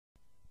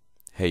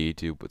Hey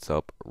YouTube, what's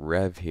up?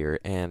 Rev here,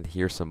 and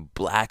here's some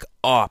Black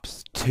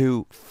Ops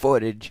 2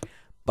 footage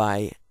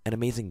by an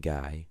amazing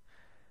guy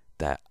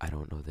that I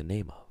don't know the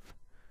name of,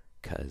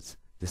 because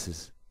this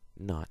is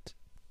not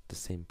the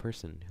same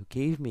person who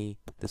gave me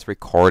this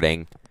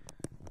recording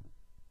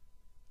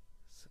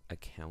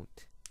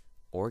account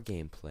or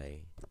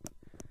gameplay.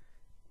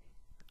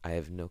 I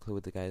have no clue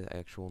what the guy's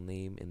actual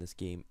name in this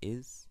game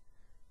is.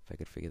 If I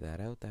could figure that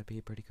out, that'd be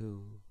pretty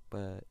cool,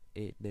 but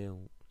it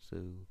don't,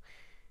 so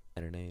I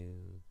don't know.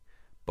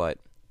 But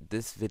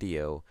this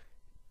video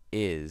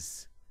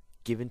is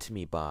given to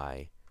me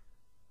by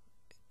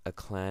a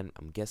clan.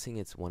 I'm guessing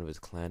it's one of his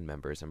clan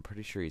members. I'm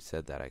pretty sure he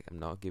said that. I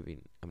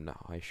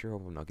sure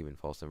hope I'm not giving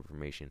false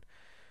information.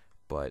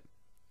 But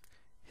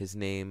his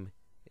name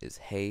is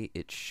Hey,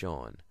 it's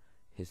Sean.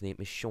 His name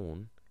is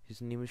Sean.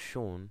 He's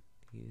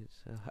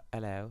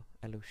hello,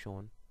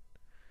 Sean.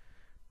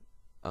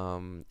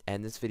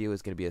 And this video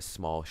is gonna be a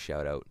small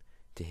shout out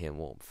to him.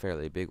 Well,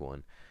 fairly big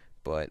one,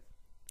 but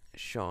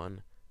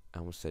Sean. I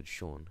almost said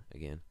Sean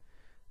again.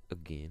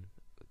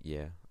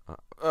 Yeah.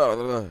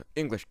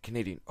 English,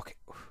 Canadian. Okay.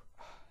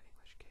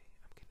 English, okay.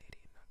 I'm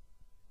Canadian, not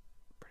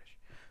British.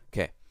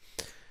 Okay.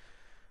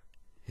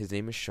 His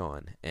name is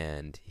Sean,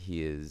 and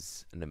he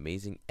is an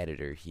amazing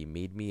editor. He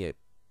made me a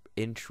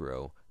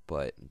intro,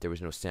 but there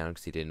was no sound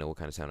because he didn't know what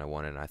kind of sound I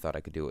wanted, and I thought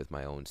I could do it with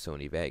my own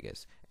Sony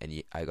Vegas.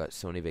 And I got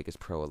Sony Vegas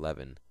Pro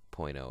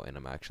 11.0, and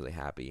I'm actually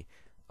happy.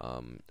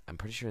 I'm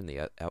pretty sure in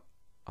the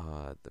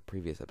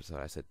previous episode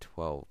I said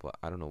 12, but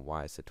I don't know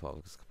why I said 12.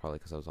 It's probably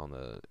because I was on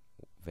the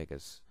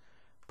Vegas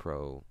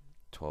Pro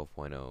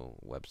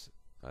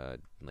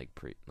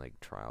 12.0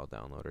 trial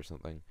download or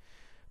something.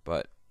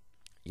 But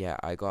yeah,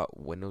 I got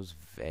Windows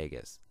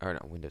Vegas, or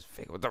not Windows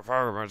Vegas. What the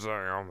fuck am I saying?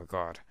 Oh my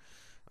god,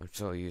 I'm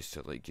so used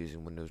to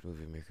using Windows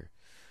Movie Maker.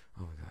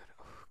 Oh my god,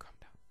 calm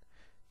down.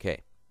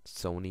 Okay,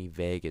 Sony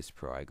Vegas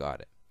Pro, I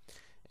got it,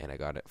 and I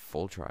got it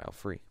full trial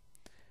free.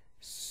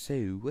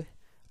 So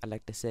I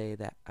like to say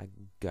that I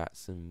got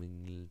some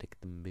lick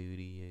the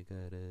booty. I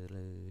got a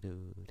lot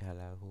of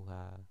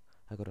talahuha.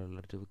 I got a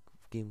lot of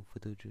game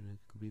footage, and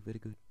it's gonna be very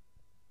good.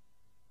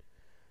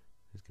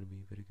 It's gonna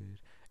be very good.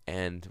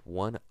 And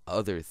one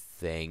other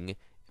thing,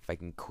 if I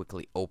can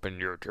quickly open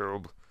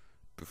YouTube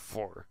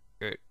before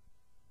it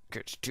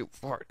gets too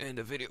far in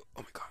the video.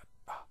 Oh my god,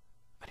 I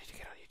need to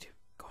get on YouTube.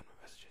 Go on my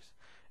messages,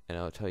 and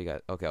I'll tell you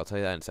guys. Okay, I'll tell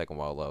you that in a second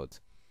while it loads.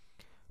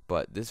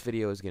 But this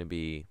video is gonna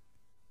be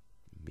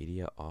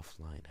media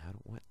offline.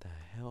 What the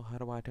hell? How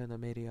do I turn the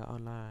media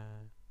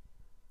online?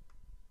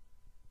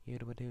 How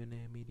do I turn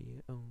the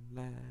media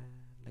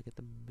online? Look at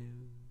the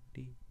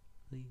booty.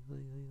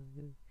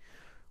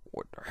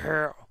 What the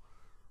hell?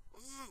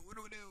 What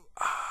do I do?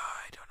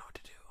 I don't know what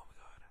to do. Oh my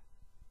god.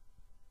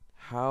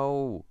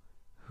 How?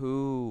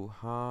 Who?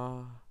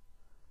 Huh?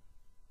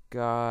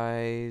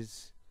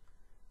 Guys?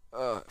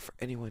 For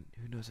anyone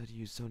who knows how to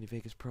use Sony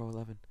Vegas Pro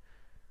 11.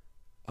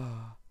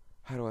 How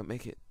do I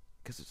make it?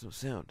 Because there's no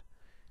sound.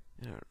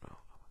 I don't know.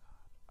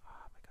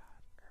 Oh my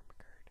god.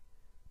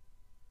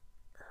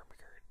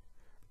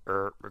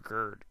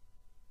 Ermagerd.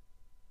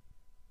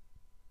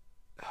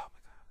 Oh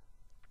my god.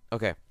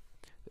 Okay.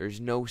 There's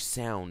no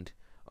sound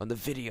on the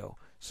video,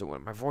 so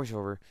when my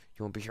voiceover,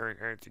 you won't be hearing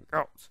anything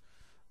else.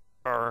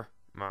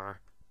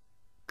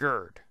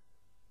 Ermagerd.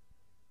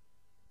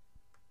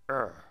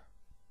 Oh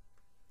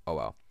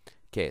well.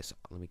 Okay, so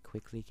let me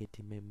quickly get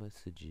to my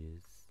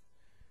messages.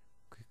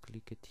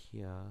 Quickly get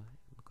here.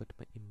 Go to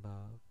my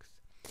inbox.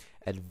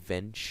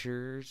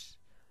 Adventures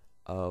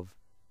of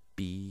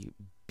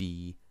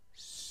BBC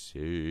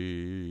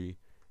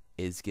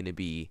is going to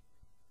be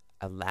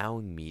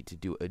allowing me to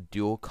do a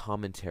dual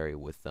commentary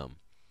with them.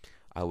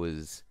 I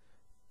was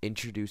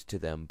introduced to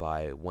them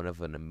by one of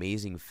an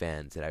amazing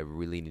fans that I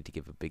really need to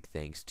give a big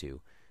thanks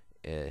to.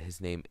 His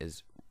name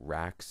is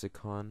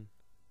Raxicon.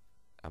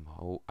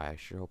 I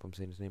sure hope I'm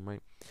saying his name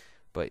right.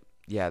 But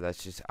yeah,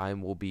 that's just, I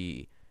will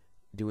be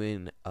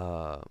doing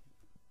a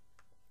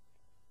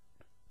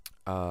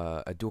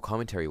dual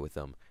commentary with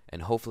them,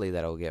 and hopefully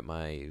that'll get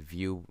my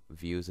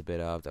views a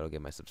bit up, that'll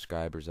get my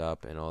subscribers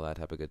up, and all that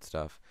type of good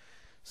stuff.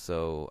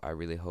 So I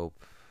really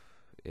hope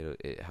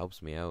it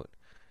helps me out.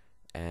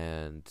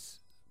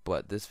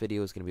 But this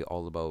video is gonna be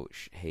all about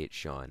Hey, it's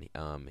Sean.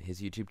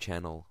 His YouTube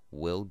channel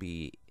will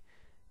be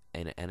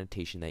an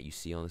annotation that you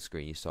see on the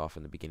screen. You saw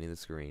from the beginning of the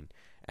screen,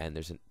 and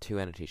there's two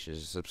annotations.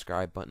 There's a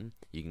subscribe button.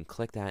 You can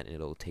click that, and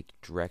it'll take you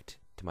direct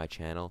to my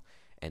channel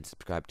and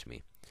subscribe to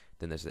me.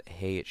 Then there's a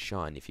Hey, it's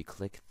Sean. If you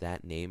click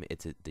that name,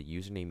 it's the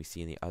username you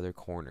see in the other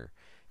corner.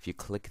 If you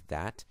click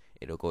that,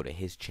 it'll go to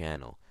his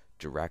channel,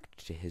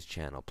 direct to his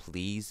channel.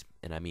 Please,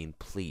 and I mean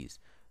please,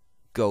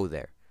 go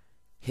there.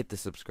 Hit the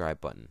subscribe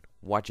button.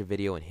 Watch a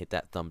video and hit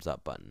that thumbs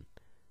up button.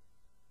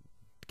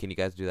 Can you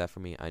guys do that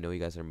for me? I know you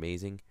guys are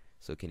amazing.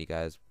 So can you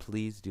guys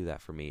please do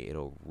that for me?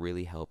 It'll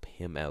really help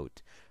him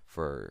out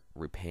for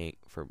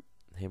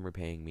him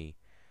repaying me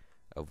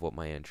of what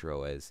my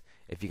intro is.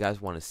 If you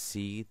guys want to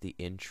see the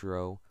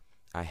intro,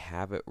 I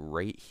have it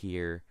right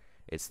here.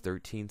 It's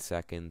 13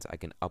 seconds. I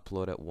can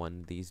upload it one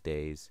of these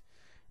days,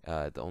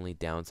 The only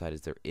downside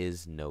is there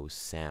is no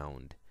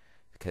sound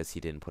because he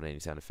didn't put any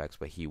sound effects,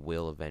 but he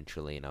will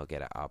eventually, and I'll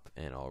get it up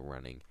and all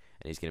running.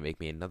 And he's gonna make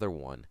me another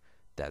one.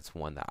 That's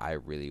one that I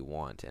really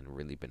want and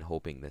really been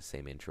hoping the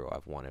same intro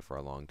I've wanted for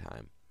a long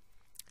time.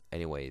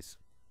 Anyways,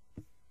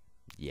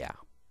 yeah.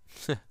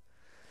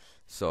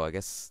 So I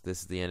guess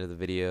this is the end of the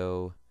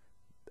video.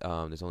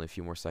 There's only a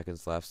few more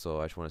seconds left, so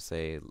I just want to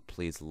say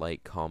please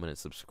like, comment, and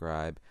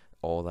subscribe.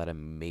 All that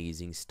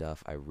amazing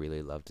stuff I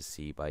really love to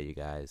see by you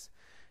guys.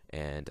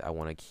 And I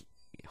want to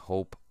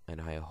hope,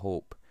 and I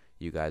hope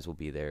you guys will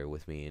be there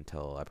with me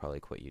until I probably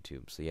quit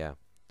YouTube. So yeah,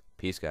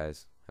 peace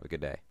guys. Have a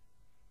good day.